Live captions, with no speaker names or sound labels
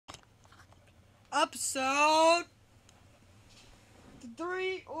Episode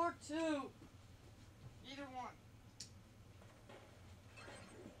 3 or 2. Either one.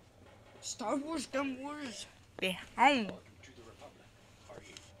 Star Wars Gun Wars behind.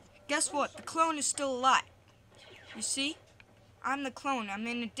 Guess what? The clone is still alive. You see? I'm the clone. I'm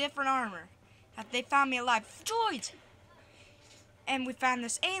in a different armor. They found me alive. Droids! And we found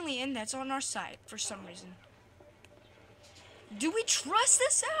this alien that's on our side for some reason. Do we trust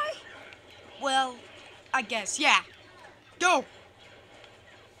this guy? Well, I guess, yeah. Go!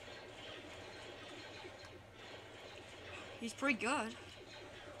 He's pretty good.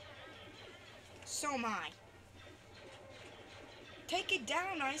 So am I. Take it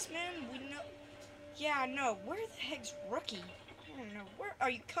down, Iceman. We know. Yeah, I know. Where the heck's Rookie? I don't know. Where are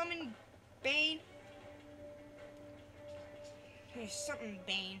you coming, Bane? There's something,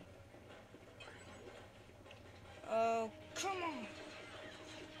 Bane. Oh, come on.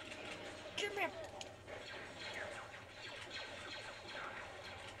 Give me a...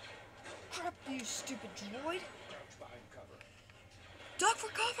 Crap, you stupid droid. Duck for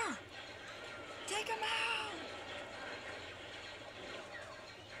cover. Take him out.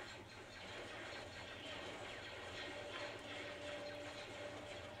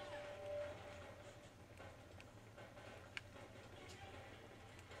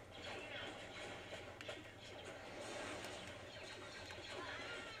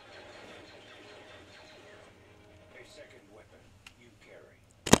 Second weapon you carry.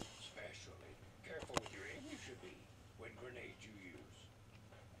 Especially careful with your aim. You should be when grenades you use.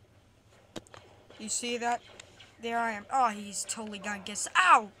 You see that? There I am. Oh, he's totally gonna get...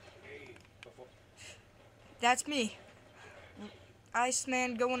 Ow! Hey, before That's me.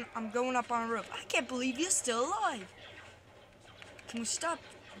 Iceman going... I'm going up on a roof. I can't believe you're still alive. Can we stop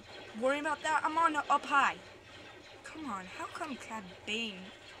worrying about that? I'm on up high. Come on. How come Cad Bane...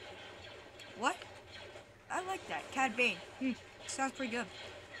 What? I like that. Cad Bane. Sounds pretty good.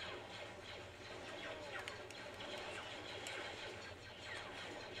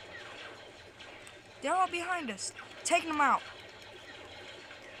 They're all behind us. Taking them out.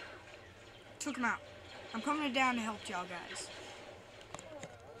 Took them out. I'm coming down to help y'all guys.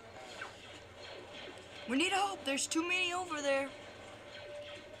 We need help. There's too many over there.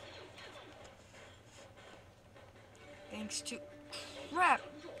 Thanks to... Crap.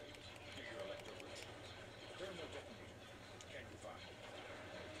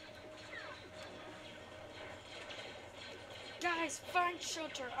 Guys, find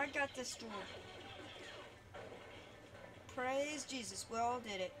shelter. I got this door. Praise Jesus. We all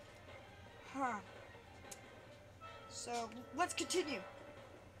did it. Huh. So, let's continue.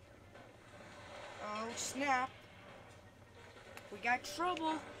 Oh, snap. We got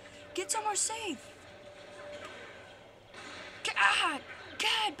trouble. Get somewhere safe. God!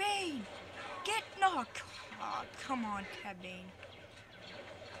 Cad Bane! Get... No. Oh, come on, Cad Bane.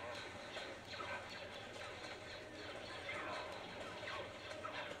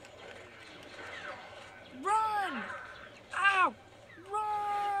 Run! Ow!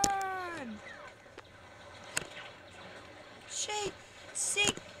 Run!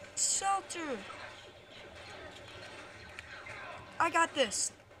 Seek shelter. I got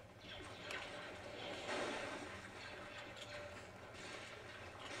this.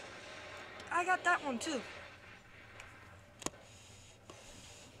 I got that one too.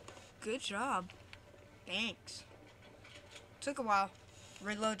 Good job. Thanks. Took a while.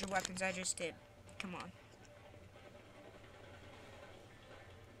 Reload your weapons. I just did. Come on.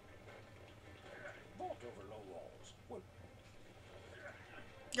 vault over low walls. What?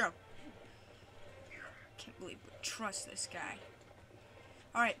 Go. Can't believe we trust this guy.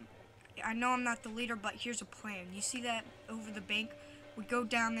 Alright, I know I'm not the leader, but here's a plan. You see that over the bank? We go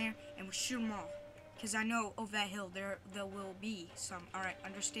down there and we shoot them all. Because I know over that hill there will be some. Alright,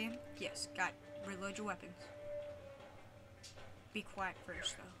 understand? Yes, got it. Reload your weapons. Be quiet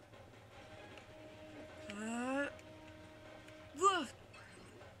first, though. Look!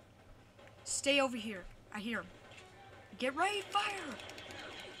 Stay over here. I hear him. Get ready, fire!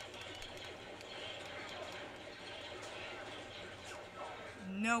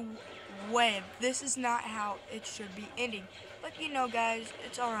 No way. This is not how it should be ending. But you know, guys,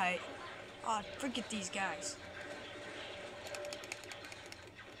 it's alright. Forget these guys.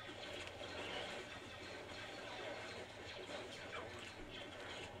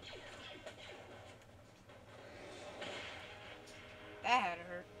 That had to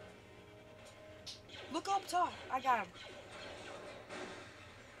hurt. Look up top. I got him.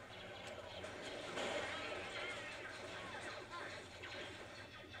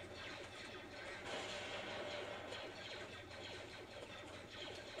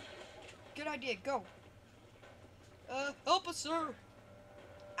 Good idea. Go. Help us, sir.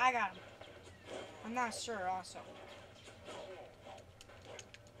 I got him. I'm not sure, also.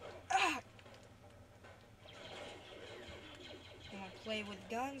 Ah. You want to play with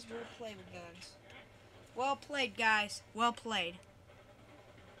guns? We'll play with guns. Well played, guys. Well played.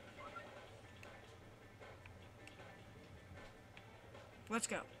 Let's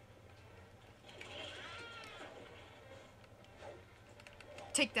go.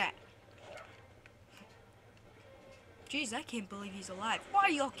 Take that. Jeez, I can't believe he's alive. Why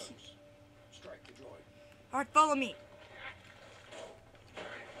do y'all keep... Strike the droid. Alright, follow me.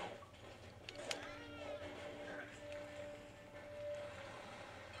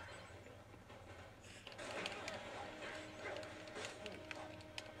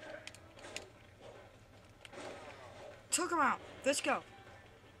 Took him out. Let's go.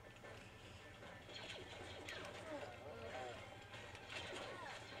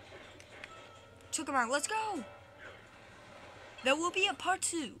 Took him out. Let's go. There will be a part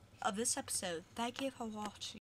 2 of this episode. Thank you for watching.